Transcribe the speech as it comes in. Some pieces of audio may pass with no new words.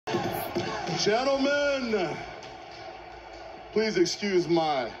Gentlemen, please excuse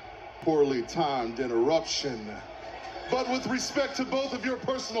my poorly timed interruption. But with respect to both of your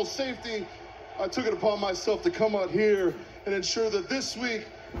personal safety, I took it upon myself to come out here and ensure that this week,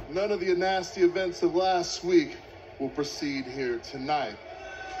 none of the nasty events of last week will proceed here tonight.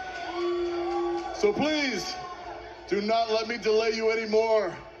 So please, do not let me delay you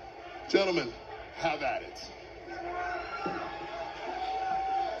anymore. Gentlemen, have at it.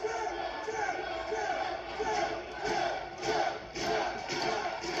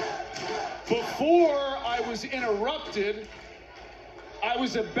 Before I was interrupted, I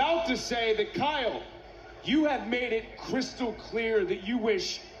was about to say that, Kyle, you have made it crystal clear that you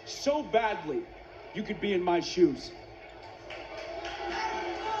wish so badly you could be in my shoes.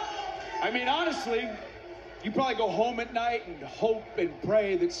 I mean, honestly, you probably go home at night and hope and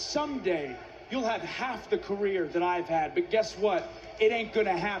pray that someday you'll have half the career that I've had. But guess what? It ain't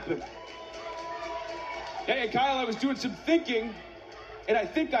gonna happen. Hey, Kyle, I was doing some thinking, and I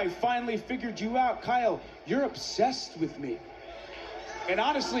think I finally figured you out. Kyle, you're obsessed with me. And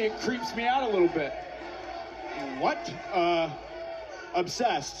honestly, it creeps me out a little bit. What?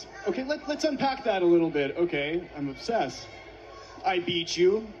 Obsessed. Okay, let's unpack that a little bit. Okay, I'm obsessed. I beat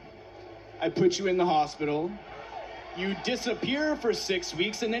you. I put you in the hospital. You disappear for 6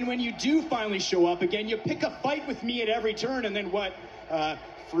 weeks, and then when you do finally show up again, you pick a fight with me at every turn, and then what?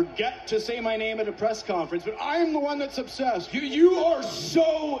 Forget to say my name at a press conference, but I'm the one that's obsessed. You are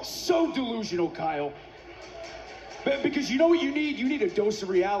so delusional, Kyle. Because you know what you need? You need a dose of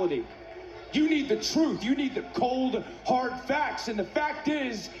reality. You need the truth. You need the cold, hard facts. And the fact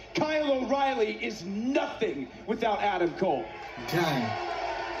is, Kyle O'Reilly is nothing without Adam Cole. Dang.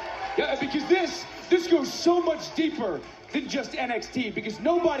 Yeah, because this goes so much deeper than just NXT, because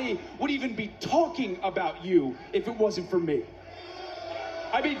nobody would even be talking about you if it wasn't for me.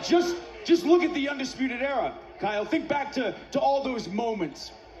 I mean, just look at the Undisputed Era, Kyle. Think back to all those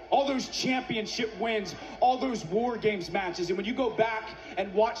moments, all those championship wins, all those War Games matches. And when you go back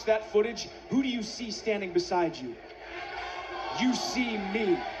and watch that footage, who do you see standing beside you? You see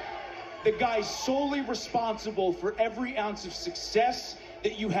me, the guy solely responsible for every ounce of success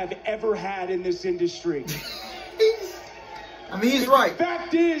that you have ever had in this industry. I mean, he's right. The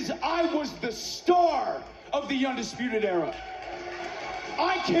fact is, I was the star of the Undisputed Era.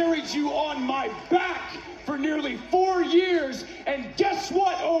 I carried you on my back for nearly 4 years, and guess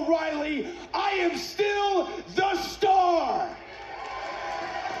what, O'Reilly? I am still the star!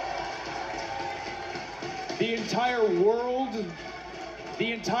 The entire world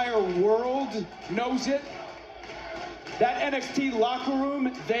knows it. That NXT locker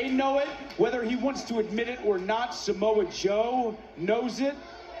room, they know it. Whether he wants to admit it or not, Samoa Joe knows it.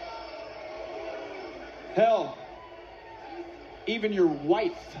 Hell, even your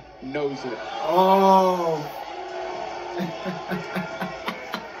wife knows it. Oh.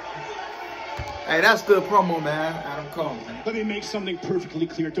 Hey, that's good promo, man. Adam Cole, man. Let me make something perfectly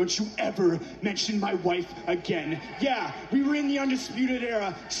clear. Don't you ever mention my wife again. Yeah, we were in the Undisputed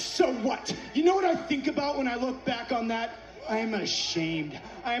Era. So what? You know what I think about when I look back on that? I am ashamed.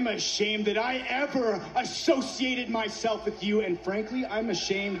 I am ashamed that I ever associated myself with you. And frankly, I'm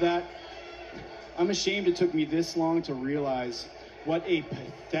ashamed it took me this long to realize what a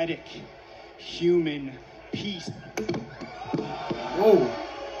pathetic human piece. Whoa.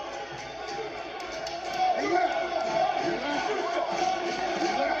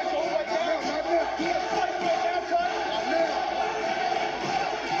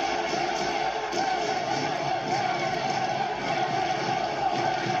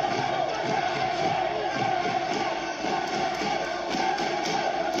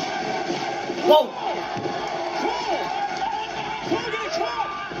 Whoa!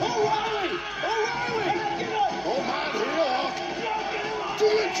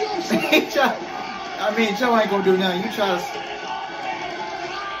 I mean, Joe ain't gonna do nothing. You try to.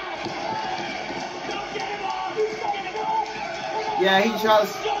 Yeah, he tried to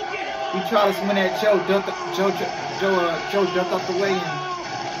swing at Joe. Joe ducked up the way.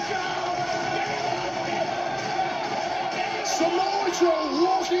 Samoa Joe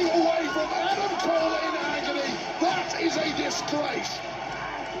walking away from Adam Cole in agony. That is a disgrace.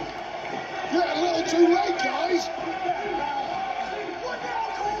 You're a little too late, guys.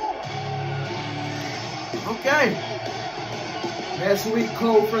 Okay. Next week,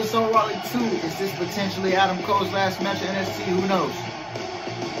 Cole vs. O'Reilly 2. Is this potentially Adam Cole's last match at NXT? Who knows?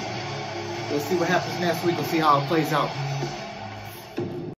 Let's see what happens next week and see how it plays out.